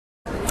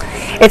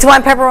It's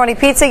one pepperoni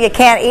pizza you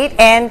can't eat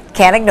and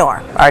can't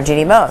ignore. Our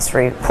Jeannie Most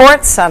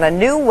reports on a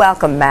new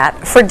welcome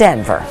mat for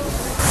Denver.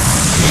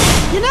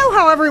 You know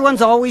how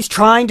everyone's always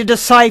trying to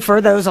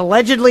decipher those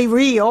allegedly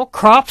real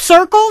crop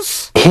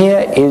circles?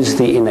 Here is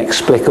the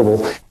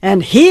inexplicable.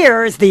 And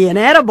here is the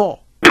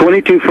inedible.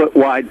 22-foot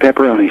wide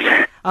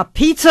pepperonis. A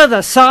pizza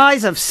the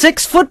size of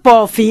 6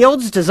 football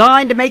fields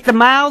designed to make the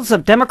mouths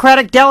of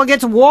Democratic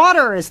delegates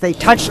water as they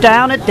touch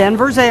down at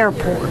Denver's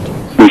airport.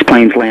 These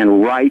planes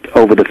land right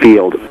over the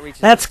field.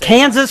 That's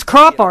Kansas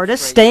crop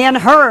artist Stan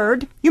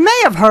Hurd. You may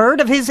have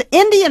heard of his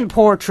Indian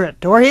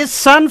portrait, or his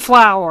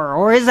sunflower,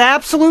 or his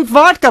Absolute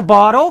vodka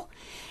bottle.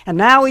 And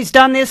now he's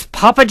done this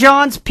Papa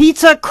John's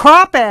Pizza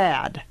crop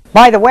ad.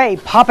 By the way,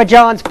 Papa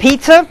John's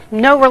Pizza,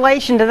 no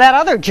relation to that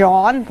other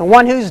John, the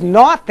one who's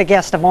not the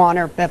guest of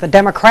honor at the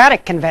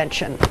Democratic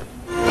convention.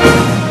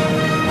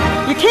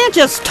 You can't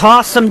just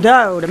toss some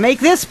dough to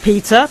make this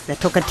pizza. It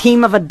took a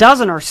team of a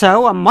dozen or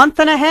so a month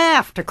and a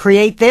half to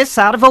create this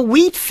out of a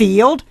wheat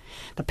field.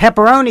 The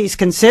pepperonis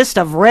consist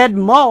of red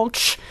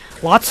mulch,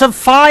 lots of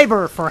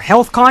fiber for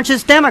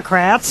health-conscious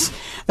Democrats,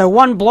 though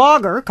one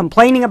blogger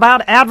complaining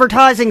about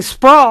advertising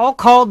sprawl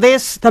called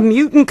this the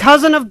mutant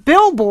cousin of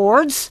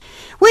billboards.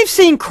 We've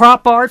seen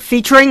crop art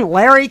featuring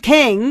Larry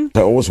King.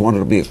 I always wanted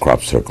to be a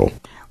crop circle.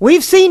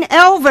 We've seen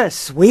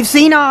Elvis. We've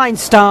seen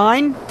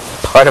Einstein.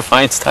 Part of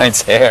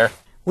Einstein's hair.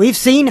 We've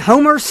seen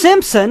Homer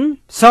Simpson.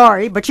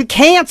 Sorry, but you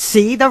can't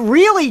see the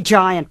really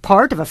giant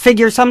part of a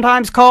figure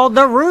sometimes called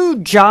the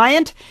Rude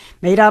Giant,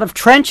 made out of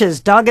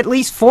trenches dug at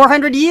least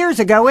 400 years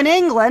ago in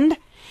England.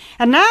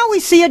 And now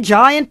we see a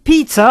giant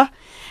pizza.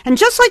 And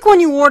just like when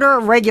you order a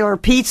regular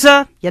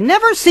pizza, you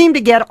never seem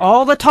to get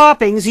all the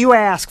toppings you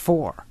ask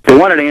for. They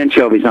wanted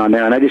anchovies on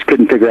there, and I just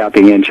couldn't figure out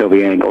the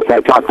anchovy angle, so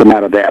I talked them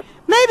out of that.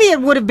 Maybe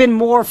it would have been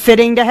more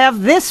fitting to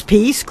have this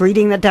piece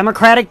greeting the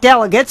Democratic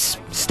delegates.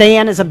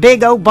 Stan is a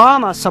big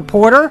Obama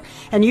supporter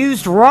and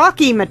used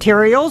Rocky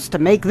materials to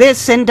make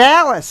this in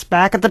Dallas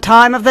back at the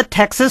time of the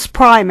Texas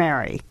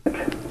primary.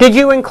 Did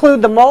you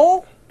include the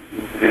mole?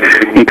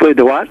 Include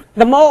the what?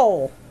 The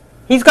mole.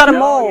 He's got a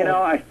mole. You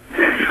know,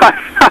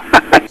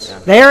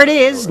 There it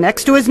is,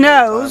 next to his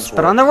nose,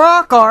 but on the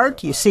rock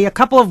art you see a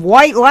couple of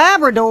white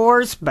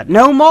Labradors, but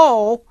no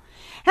mole.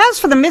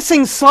 As for the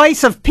missing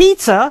slice of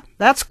pizza,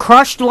 that's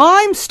crushed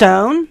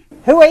limestone.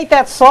 Who ate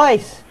that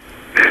slice?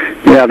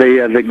 Yeah,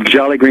 the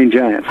Jolly Green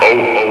Giant.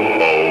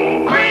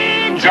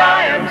 Green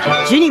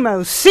Giant. Jeannie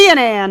Most,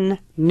 CNN,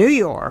 New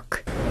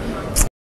York.